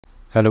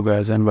Hello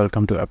guys and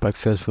welcome to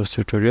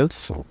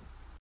ApexSalesforceTutorials.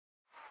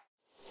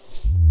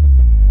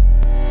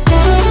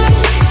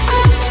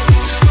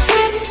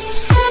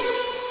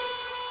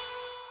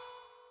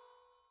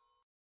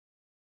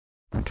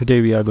 Today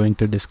we are going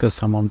to discuss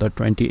some of the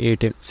 28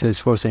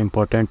 Salesforce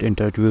important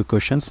interview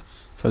questions.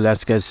 So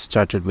let's get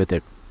started with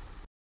it.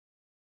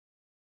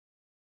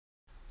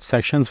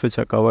 Sections which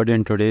are covered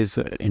in today's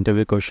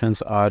interview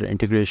questions are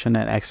integration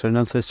and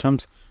external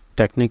systems,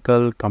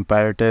 technical,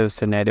 comparative,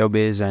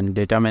 scenario-based and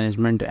data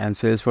management, and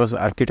Salesforce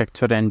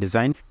architecture and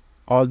design.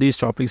 All these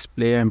topics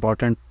play an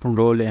important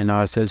role in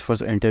our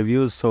Salesforce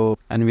interviews,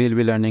 and we'll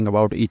be learning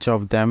about each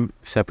of them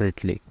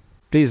separately.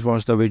 Please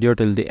watch the video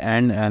till the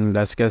end and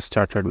let's get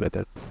started with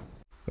it.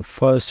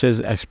 First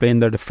is explain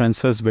the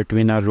differences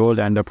between a role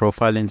and a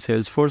profile in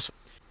Salesforce.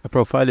 A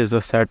profile is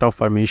a set of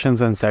permissions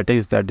and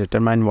settings that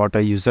determine what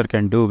a user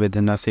can do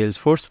within a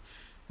Salesforce.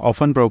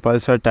 Often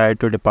profiles are tied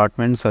to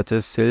departments such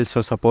as sales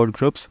or support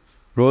groups.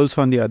 Roles,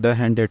 on the other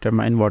hand,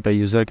 determine what a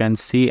user can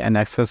see and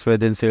access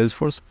within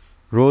Salesforce.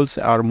 Roles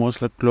are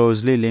most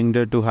closely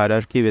linked to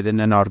hierarchy within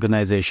an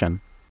organization.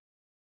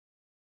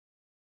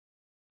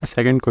 The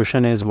second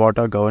question is, what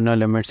are governor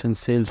limits in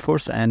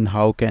Salesforce and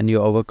how can you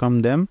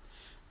overcome them?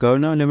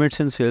 Governor limits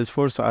in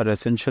Salesforce are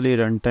essentially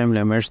runtime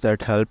limits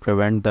that help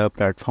prevent the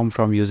platform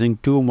from using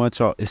too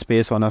much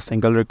space on a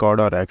single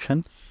record or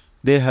action.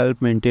 They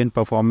help maintain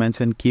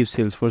performance and keep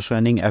Salesforce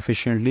running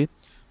efficiently.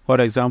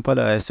 For example,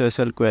 a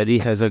SOSL query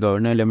has a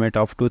governor limit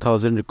of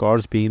 2000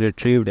 records being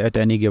retrieved at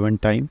any given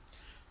time.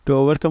 To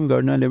overcome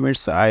governor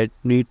limits, I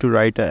need to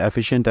write an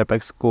efficient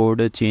Apex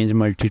code, change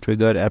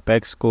multi-trigger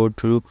Apex code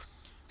to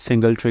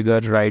single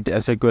trigger, write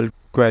SQL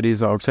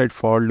queries outside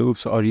for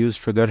loops, or use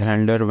trigger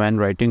handler when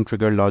writing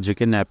trigger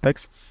logic in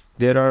Apex.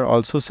 There are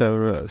also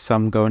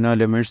some governor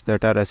limits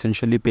that are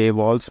essentially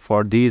paywalls.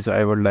 For these,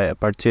 I would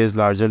purchase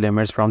larger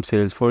limits from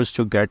Salesforce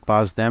to get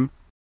past them.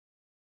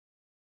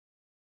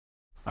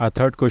 Our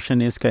third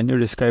question is, can you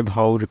describe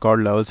how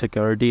record level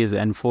security is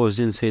enforced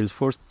in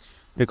Salesforce?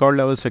 Record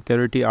level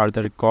security are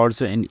the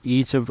records in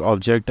each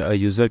object a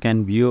user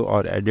can view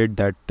or edit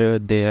that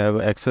they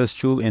have access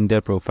to in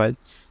their profile.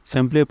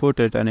 Simply put,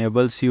 it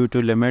enables you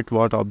to limit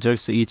what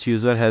objects each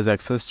user has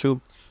access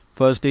to.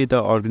 Firstly,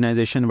 the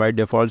organization-wide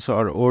defaults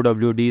or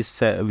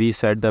OWDs, we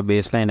set the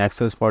baseline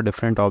access for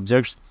different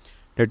objects,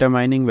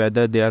 determining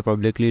whether they are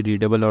publicly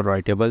readable or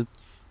writable.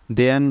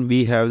 Then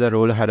we have the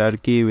role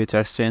hierarchy, which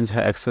extends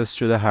access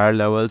to the higher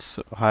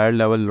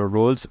level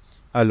roles,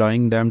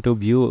 allowing them to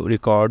view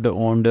record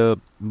owned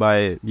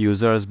by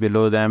users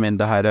below them in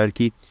the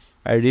hierarchy.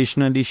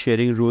 Additionally,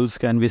 sharing rules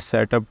can be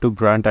set up to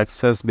grant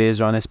access based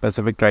on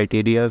specific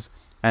criteria,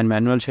 and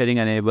manual sharing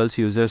enables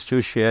users to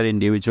share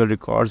individual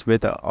records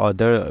with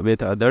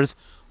others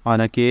on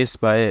a case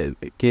by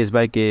case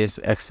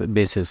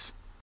basis.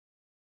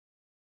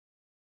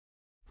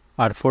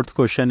 Our fourth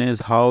question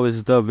is, how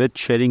is the with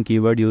sharing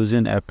keyword used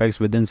in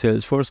Apex within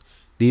Salesforce?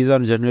 These are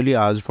generally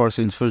asked for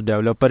Salesforce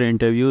developer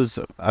interviews.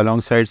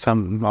 Alongside,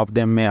 some of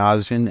them may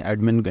ask in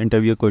admin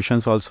interview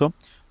questions also,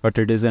 but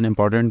it is an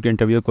important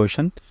interview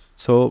question.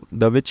 So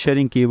the with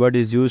sharing keyword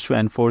is used to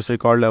enforce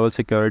record level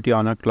security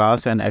on a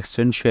class and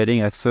extend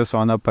sharing access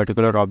on a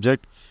particular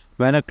object.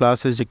 When a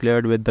class is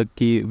declared with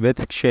the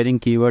with sharing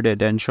keyword,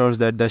 it ensures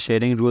that the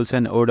sharing rules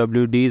and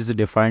OWDs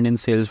defined in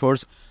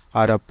Salesforce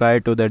are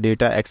applied to the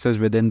data access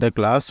within the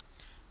class.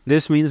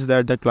 This means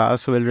that the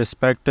class will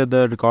respect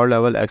the record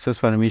level access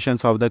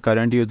permissions of the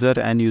current user,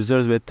 and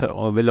users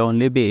will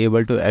only be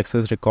able to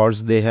access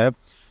records they have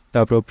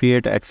the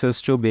appropriate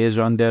access to based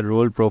on their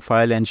role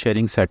profile and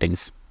sharing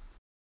settings.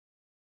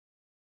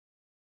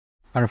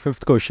 Our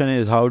fifth question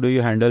is, how do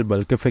you handle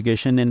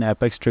bulkification in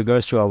Apex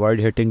triggers to avoid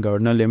hitting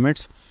governor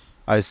limits?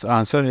 Our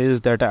answer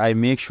is that I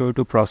make sure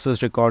to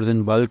process records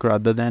in bulk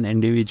rather than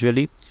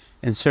individually.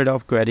 Instead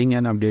of querying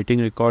and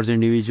updating records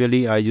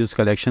individually, I use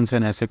collections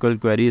and SQL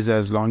queries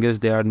as long as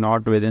they are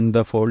not within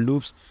the for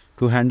loops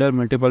to handle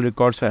multiple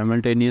records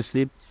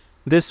simultaneously.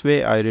 This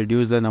way, I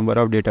reduce the number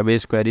of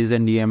database queries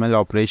and DML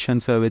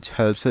operations, which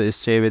helps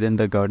stay within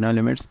the governor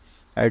limits.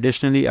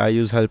 Additionally, I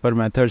use helper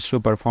methods to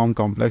perform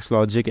complex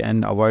logic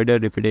and avoid a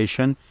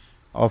repetition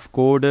of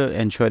code,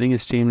 ensuring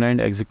streamlined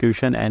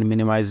execution and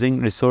minimizing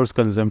resource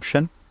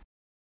consumption.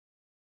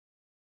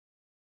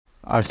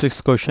 Our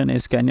sixth question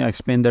is, can you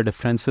explain the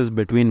differences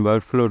between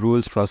workflow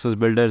rules, process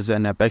builders,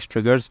 and Apex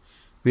triggers?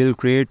 We'll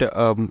create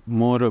a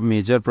more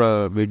major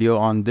video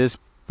on this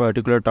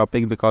particular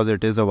topic because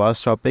it is a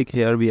vast topic.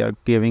 Here we are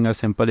giving a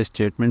simple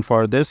statement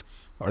for this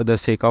for the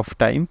sake of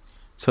time.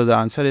 So the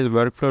answer is,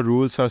 workflow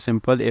rules are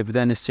simple if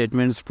then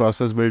statements.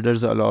 Process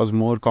builders allows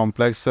more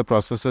complex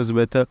processes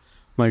with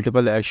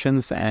multiple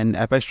actions, and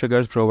Apex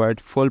triggers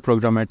provide full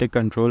programmatic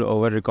control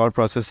over record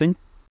processing.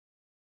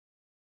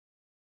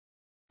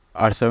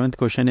 Our seventh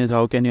question is,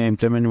 how can you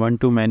implement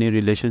one-to-many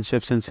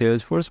relationships in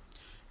Salesforce?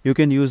 You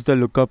can use the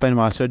lookup and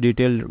master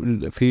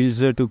detail fields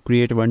to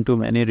create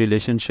one-to-many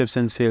relationships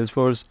in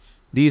Salesforce.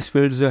 These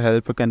fields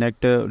help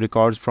connect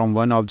records from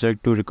one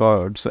object to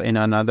records in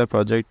another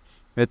project.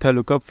 With a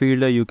lookup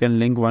field, you can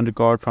link one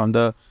record from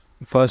the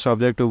first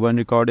object to one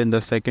record in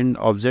the second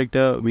object.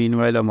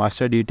 Meanwhile, a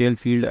master detail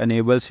field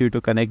enables you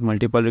to connect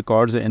multiple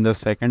records in the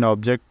second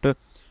object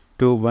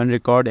to one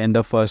record in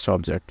the first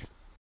object.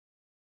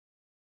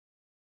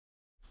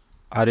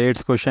 Our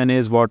eighth question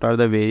is, what are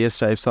the various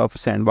types of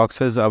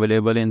sandboxes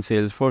available in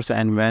Salesforce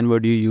and when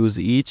would you use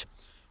each?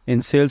 In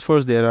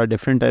Salesforce, there are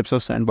different types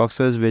of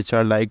sandboxes which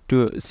are like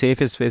to safe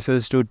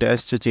spaces to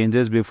test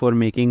changes before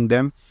making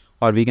them,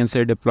 or we can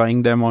say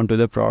deploying them onto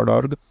the prod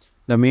org.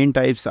 The main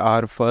types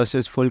are, first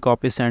is full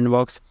copy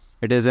sandbox.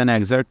 It is an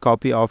exact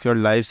copy of your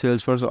live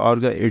Salesforce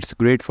org. It's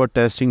great for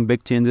testing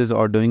big changes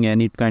or doing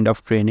any kind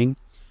of training.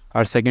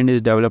 Our second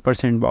is developer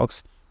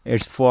sandbox.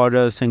 It's for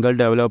a single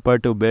developer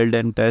to build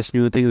and test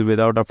new things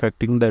without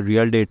affecting the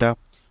real data.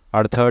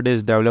 Our third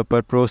is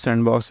developer pro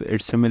sandbox.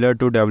 It's similar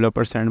to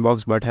developer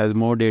sandbox but has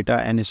more data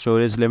and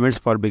storage limits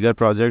for bigger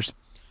projects.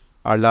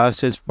 Our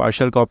last is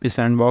partial copy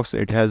sandbox.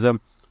 It has a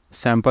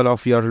sample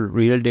of your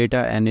real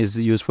data and is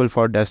useful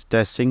for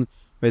testing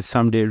with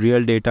some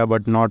real data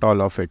but not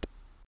all of it.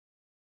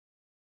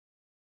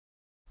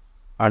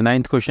 Our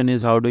ninth question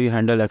is, how do you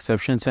handle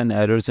exceptions and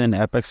errors in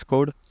Apex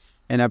code?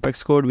 In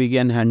Apex code, we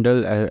can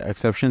handle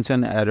exceptions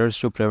and errors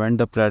to prevent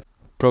the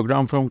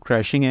program from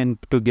crashing and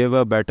to give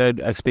a better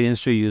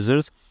experience to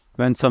users.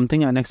 When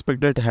something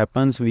unexpected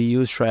happens, we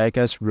use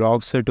try-catch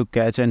blocks to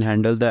catch and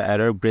handle the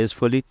error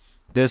gracefully.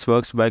 This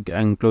works by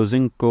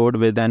enclosing code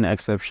with an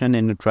exception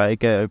in a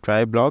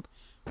try block,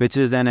 which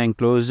is then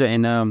enclosed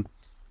in a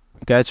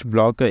catch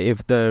block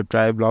if the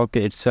try block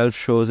itself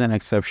shows an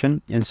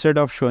exception. Instead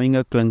of showing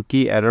a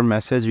clunky error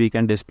message, we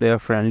can display a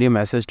friendly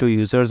message to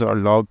users or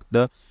log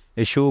the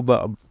issue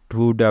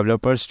to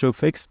developers to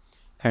fix.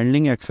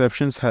 Handling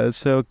exceptions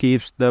helps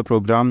keeps the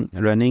program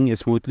running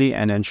smoothly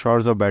and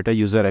ensures a better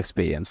user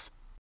experience.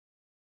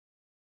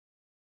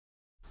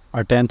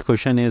 Our 10th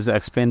question is,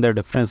 explain the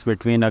difference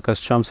between a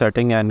custom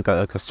setting and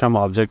a custom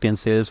object in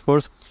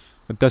Salesforce.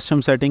 A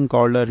custom setting,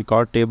 called a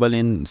record table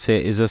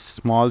is a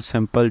small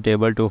simple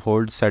table to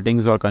hold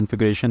settings or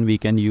configuration we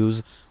can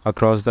use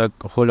across the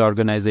whole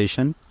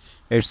organization.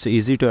 It's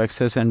easy to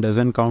access and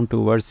doesn't count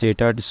towards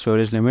data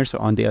storage limits.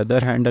 On the other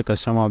hand, a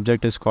custom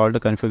object is called a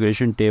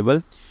configuration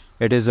table.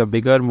 It is a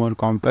bigger, more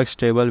complex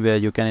table where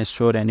you can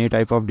store any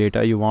type of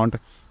data you want.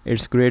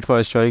 It's great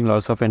for storing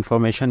lots of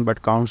information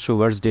but counts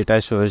towards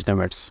data storage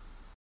limits.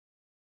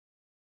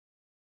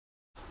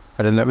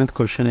 Our 11th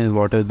question is,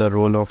 what is the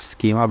role of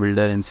schema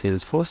builder in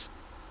Salesforce?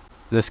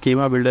 The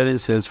schema builder in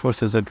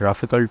Salesforce is a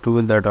graphical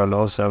tool that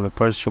allows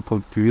developers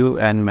to view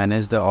and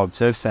manage the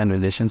objects and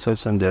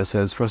relationships in their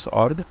Salesforce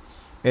org.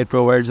 It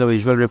provides a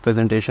visual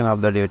representation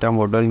of the data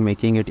model,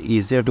 making it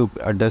easier to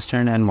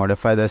understand and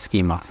modify the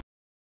schema.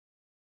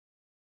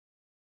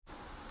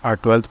 Our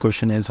 12th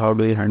question is, how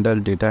do you handle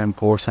data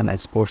imports and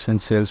exports in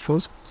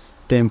Salesforce?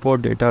 To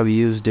import data, we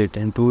use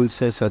data tools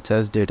such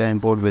as Data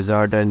Import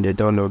Wizard and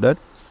Data Loader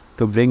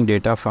to bring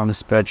data from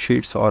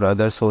spreadsheets or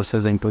other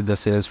sources into the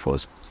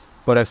Salesforce.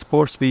 For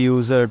exports, we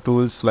use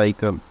tools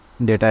like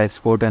Data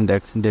Export and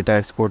Data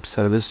Export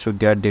Service to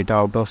get data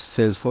out of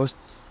Salesforce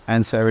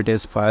and save it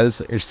as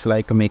files. It's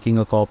like making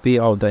a copy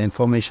of the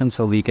information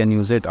so we can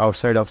use it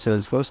outside of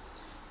Salesforce.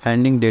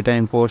 Handling data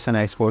imports and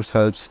exports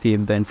helps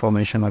keep the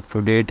information up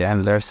to date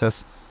and lets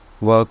us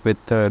work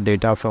with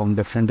data from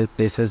different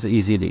places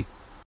easily.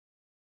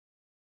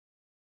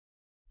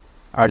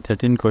 Our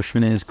 13th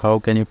question is, how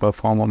can you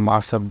perform a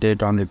mass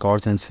update on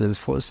records in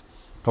Salesforce?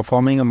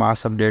 Performing a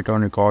mass update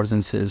on records in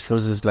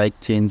Salesforce is like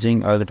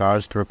changing a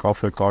large truck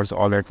of records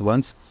all at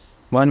once.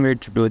 One way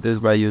to do this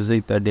by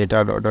using the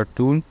data loader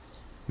tool,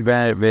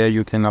 where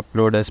you can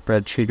upload a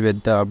spreadsheet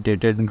with the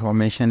updated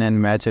information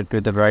and match it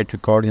to the right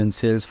record in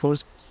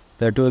Salesforce.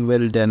 The tool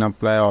will then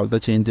apply all the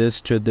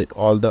changes to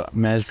all the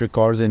matched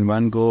records in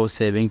one go,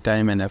 saving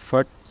time and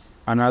effort.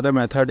 Another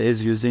method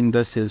is using the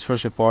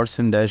Salesforce reports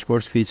and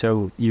dashboards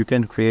feature. You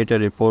can create a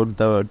report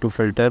to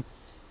filter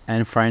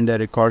and find the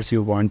records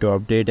you want to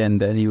update, and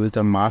then use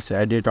the mass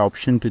edit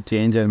option to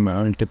change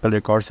multiple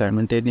records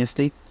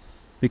simultaneously.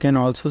 We can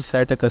also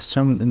set a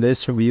custom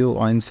list view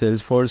on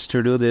Salesforce.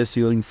 To do this,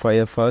 you'll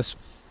first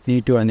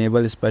need to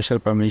enable special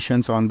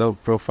permissions on the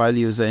profile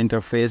user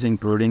interface,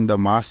 including the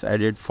mass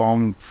edit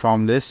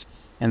from list,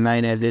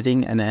 inline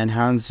editing, and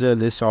enhanced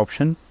list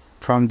option.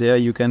 From there,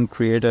 you can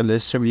create a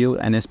list view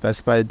and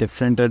specify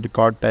different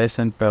record types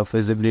and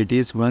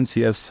visibilities. Once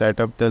you have set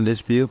up the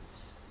list view,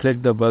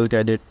 click the bulk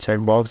edit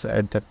checkbox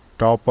at the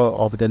top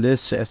of the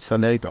list and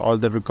select all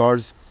the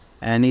records.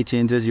 Any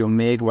changes you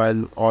make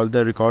while all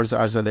the records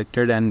are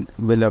selected and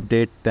will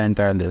update the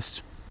entire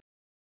list.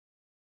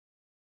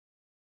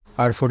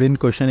 Our 14th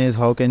question is,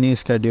 how can you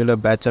schedule a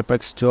batch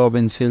Apex job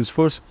in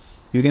Salesforce?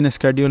 You can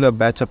schedule a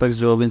batch Apex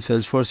job in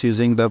Salesforce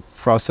using the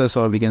process,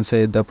 or we can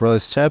say the pro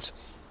steps.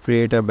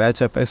 Create a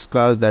batch Apex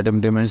class that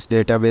implements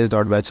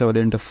database.batchable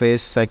interface.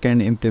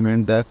 Second,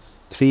 implement the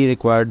 3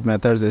 required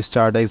methods: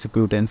 start,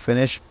 execute, and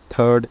finish.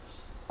 Third,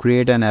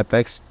 create an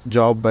Apex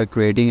job by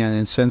creating an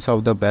instance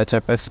of the batch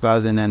Apex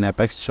class in an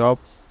Apex job.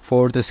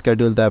 Fourth,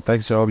 schedule the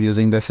Apex job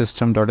using the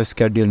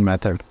system.schedule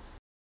method.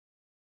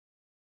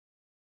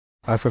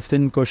 Our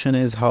 15th question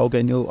is, how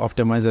can you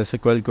optimize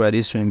SQL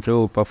queries to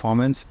improve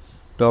performance?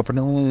 To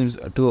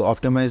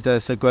optimize the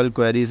SQL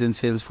queries in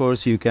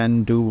Salesforce, you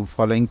can do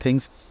following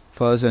things.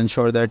 First,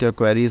 ensure that your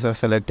queries are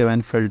selective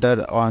and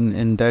filter on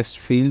indexed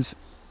fields.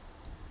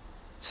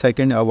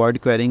 Second,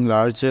 avoid querying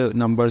large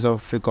numbers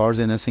of records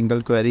in a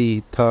single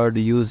query. Third,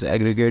 use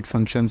aggregate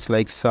functions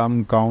like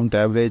sum, count,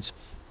 average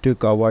to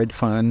avoid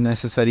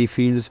unnecessary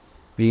fields.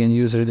 We can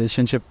use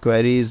relationship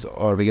queries,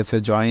 or we can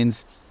say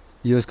joins.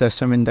 Use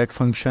custom index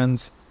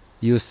functions.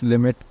 Use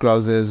limit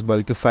clauses,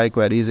 bulkify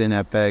queries in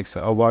Apex.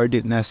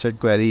 Avoid nested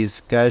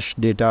queries. Cache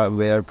data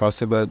where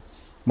possible.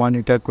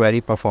 Monitor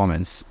query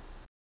performance.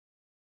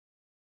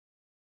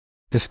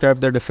 Describe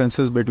the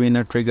differences between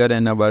a trigger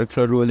and a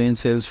workflow rule in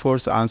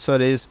Salesforce. Answer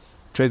is,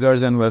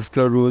 triggers and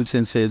workflow rules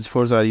in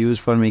Salesforce are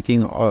used for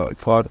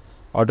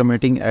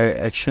automating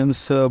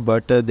actions,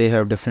 but they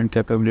have different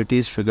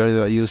capabilities. Triggers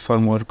are used for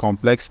more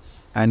complex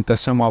and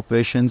custom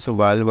operations,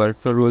 while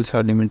workflow rules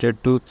are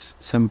limited to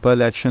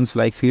simple actions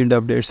like field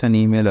updates and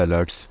email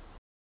alerts.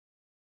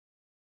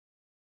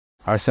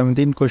 Our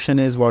 17th question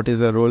is, what is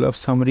the role of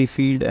summary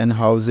field and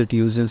how is it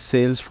used in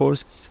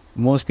Salesforce?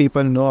 Most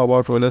people know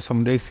about role of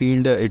summary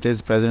field. It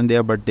is present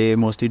there, but they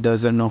mostly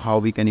doesn't know how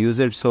we can use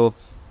it. So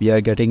we are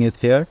getting it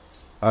here.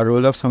 Our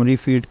role of summary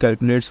field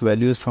calculates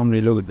values from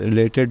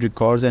related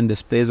records and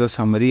displays a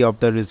summary of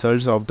the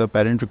results of the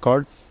parent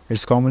record.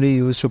 It's commonly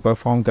used to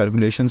perform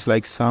calculations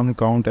like sum,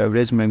 count,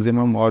 average,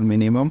 maximum or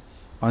minimum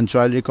on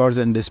child records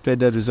and display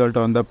the result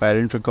on the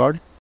parent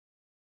record.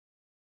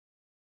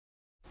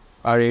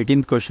 Our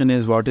 18th question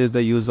is, what is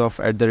the use of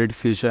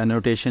 @future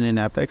annotation in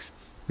Apex?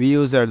 We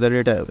use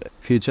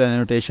 @future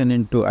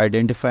annotation to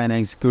identify and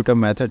execute a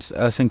method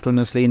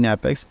asynchronously in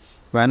Apex.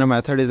 When a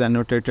method is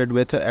annotated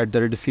with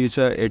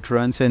 @future, it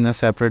runs in a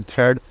separate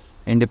thread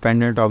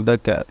independent of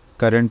the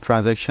current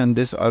transaction.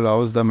 This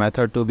allows the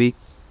method to be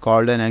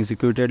called and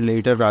executed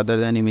later rather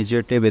than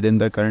immediately within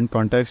the current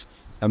context.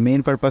 The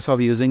main purpose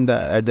of using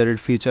the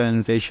 @future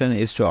annotation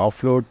is to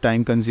offload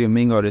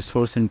time-consuming or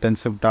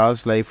resource-intensive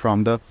tasks like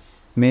from the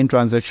main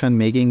transaction,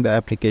 making the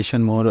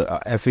application more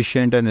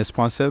efficient and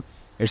responsive.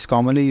 It's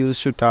commonly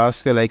used to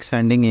tasks like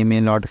sending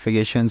email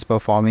notifications,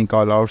 performing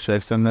callouts to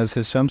external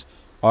systems,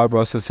 or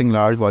processing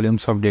large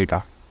volumes of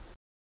data.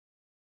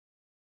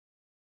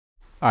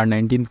 Our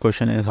 19th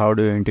question is, how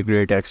do you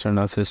integrate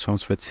external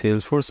systems with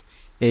Salesforce?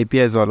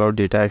 APIs allow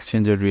data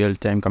exchange and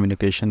real-time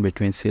communication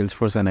between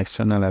Salesforce and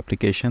external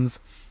applications.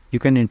 You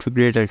can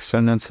integrate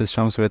external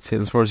systems with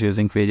Salesforce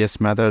using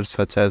various methods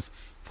such as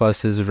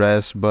first is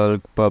REST,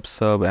 bulk,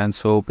 PubSub, and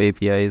SOAP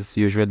APIs,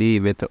 usually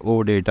with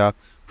OData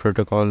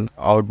protocol,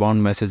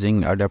 outbound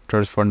messaging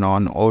adapters for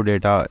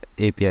non-OData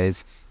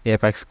APIs,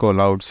 Apex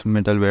callouts,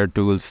 middleware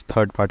tools,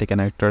 third-party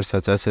connectors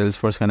such as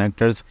Salesforce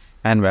connectors,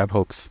 and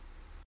webhooks.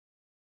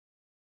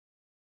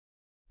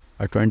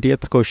 Our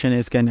 20th question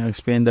is, can you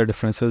explain the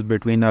differences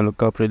between a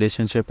lookup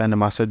relationship and a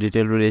master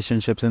detail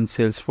relationships in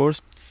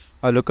Salesforce?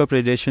 A lookup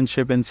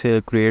relationship in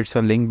Sales creates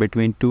a link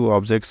between two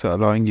objects,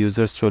 allowing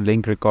users to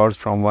link records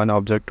from one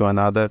object to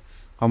another.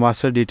 A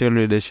master detail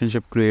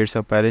relationship creates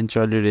a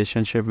parent-child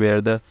relationship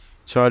where the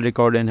child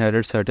record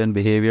inherits certain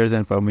behaviors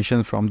and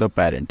permissions from the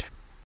parent.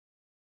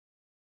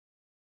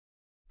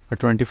 Our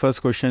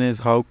 21st question is,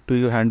 how do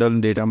you handle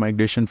data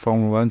migration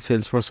from one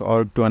Salesforce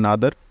org to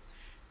another?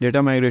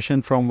 Data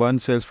migration from one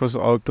Salesforce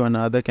org to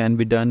another can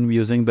be done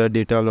using the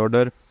data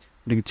loader,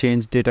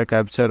 change data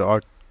capture,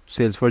 or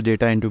Salesforce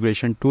data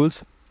integration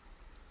tools.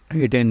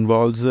 It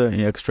involves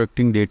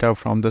extracting data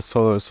from the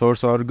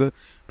source org,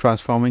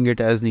 transforming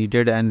it as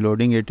needed, and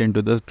loading it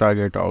into the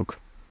target org.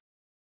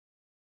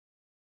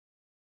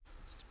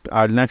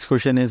 Our next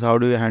question is, how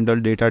do you handle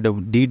data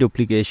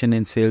deduplication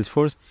in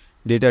Salesforce?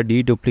 Data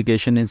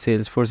deduplication in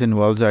Salesforce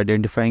involves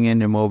identifying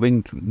and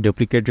removing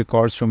duplicate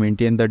records to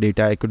maintain the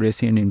data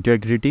accuracy and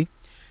integrity.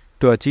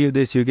 To achieve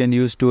this, you can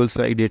use tools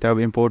like Data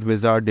Import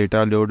Wizard,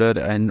 Data Loader,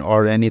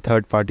 or any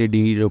third-party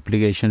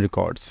deduplication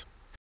records.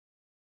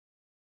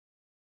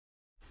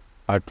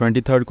 Our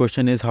 23rd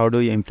question is, how do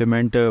you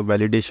implement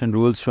validation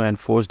rules to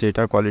enforce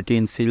data quality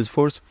in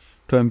Salesforce?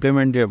 To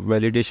implement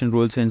validation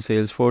rules in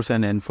Salesforce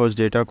and enforce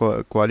data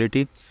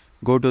quality,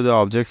 go to the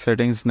object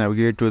settings,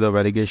 navigate to the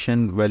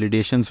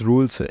validations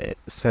rules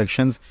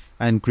sections,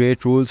 and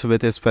create rules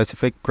with a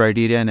specific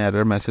criteria and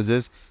error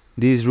messages.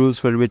 These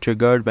rules will be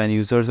triggered when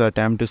users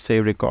attempt to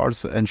save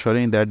records,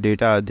 ensuring that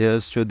data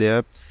adheres to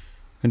their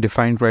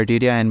defined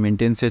criteria and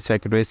maintains its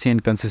accuracy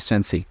and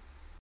consistency.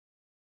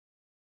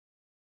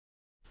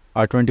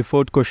 Our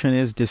 24th question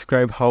is,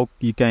 describe how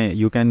you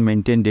can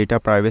maintain data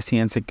privacy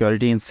and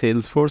security in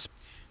Salesforce.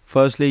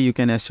 Firstly, you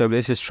can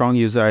establish a strong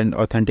user and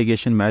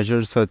authentication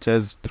measures such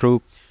as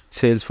through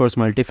Salesforce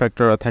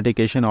multi-factor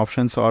authentication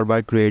options, or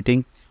by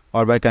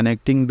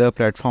connecting the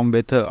platform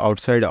with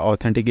outside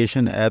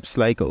authentication apps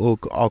like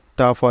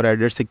Okta for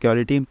added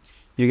security.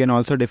 You can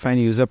also define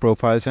user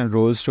profiles and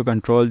roles to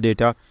control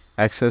data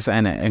access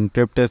and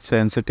encrypt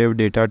sensitive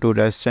data to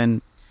rest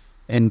and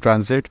in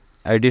transit.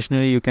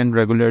 Additionally, you can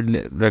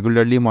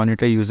regularly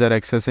monitor user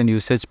access and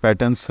usage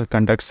patterns,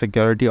 conduct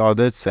security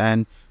audits,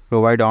 and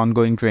provide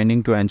ongoing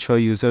training to ensure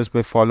users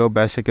will follow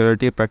best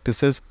security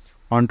practices.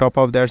 On top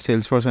of that,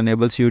 Salesforce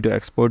enables you to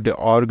export the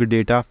org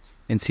data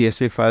in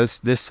CSV files.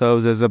 This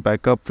serves as a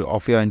backup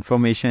of your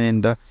information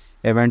in the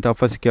event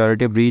of a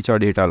security breach or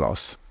data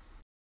loss.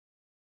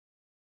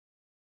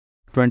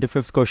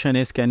 25th question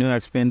is, can you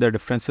explain the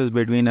differences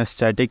between a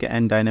static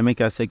and dynamic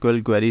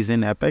SQL queries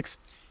in Apex?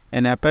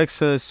 In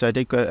Apex,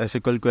 static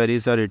SQL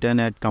queries are written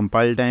at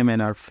compile time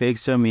and are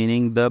fixed,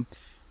 meaning the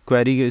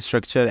query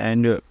structure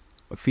and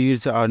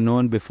fields are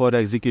known before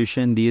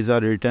execution. These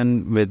are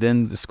written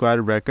within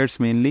square brackets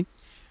mainly.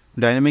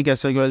 Dynamic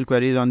SQL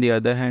queries, on the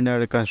other hand,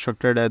 are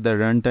constructed at the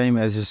runtime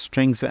as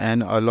strings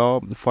and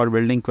allow for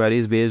building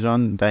queries based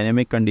on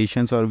dynamic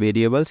conditions or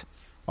variables,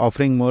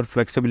 offering more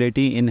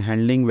flexibility in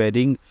handling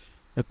varying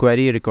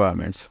query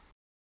requirements.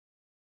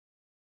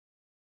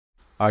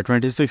 Our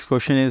 26th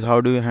question is,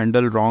 how do you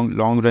handle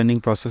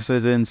long-running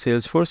processes in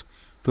Salesforce?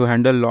 To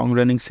handle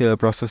long-running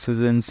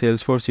processes in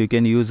Salesforce, you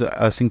can use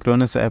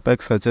asynchronous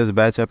Apex such as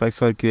batch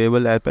Apex or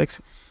queuable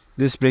Apex.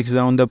 This breaks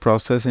down the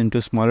process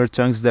into smaller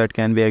chunks that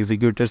can be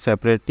executed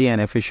separately and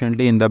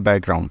efficiently in the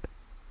background.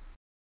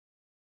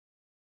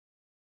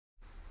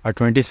 Our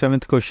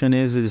 27th question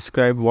is,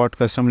 describe what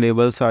custom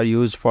labels are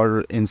used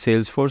for in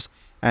Salesforce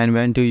and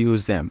when to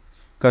use them.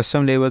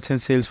 Custom labels in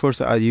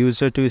Salesforce are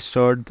used to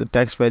store the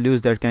text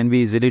values that can be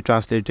easily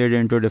translated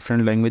into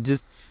different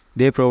languages.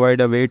 They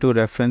provide a way to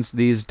reference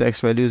these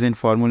text values in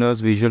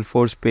formulas,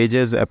 Visualforce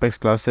pages, Apex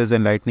classes,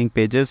 and Lightning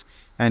pages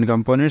and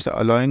components,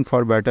 allowing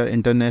for better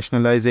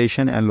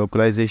internationalization and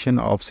localization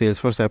of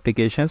Salesforce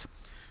applications.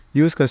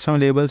 Use custom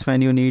labels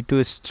when you need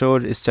to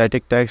store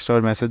static text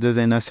or messages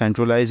in a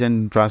centralized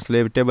and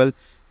translatable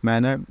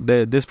manner.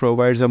 This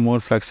provides a more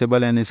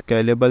flexible and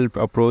scalable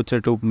approach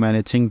to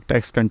managing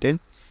text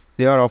content.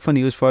 They are often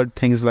used for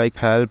things like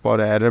help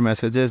or error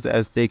messages,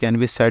 as they can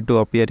be set to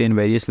appear in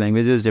various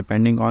languages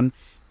depending on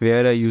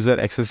where a user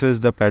accesses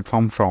the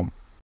platform from.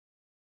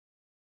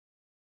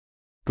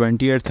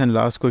 20th and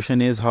last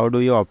question is, how do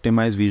you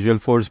optimize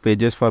Visualforce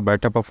pages for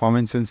better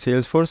performance in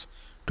Salesforce?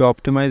 To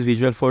optimize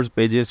Visualforce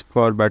pages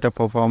for better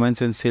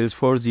performance in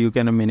Salesforce, you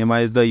can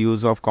minimize the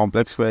use of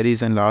complex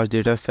queries and large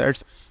data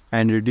sets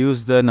and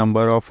reduce the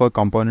number of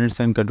components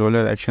and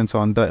controller actions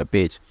on the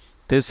page.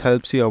 This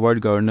helps you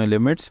avoid governor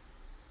limits.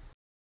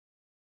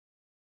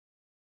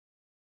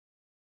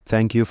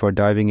 Thank you for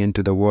diving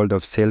into the world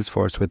of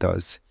Salesforce with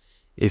us.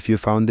 If you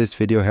found this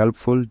video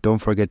helpful, don't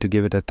forget to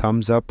give it a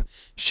thumbs up,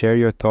 share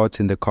your thoughts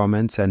in the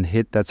comments, and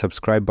hit that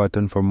subscribe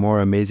button for more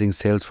amazing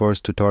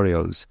Salesforce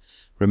tutorials.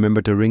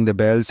 Remember to ring the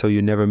bell so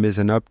you never miss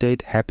an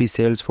update. Happy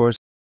Salesforce!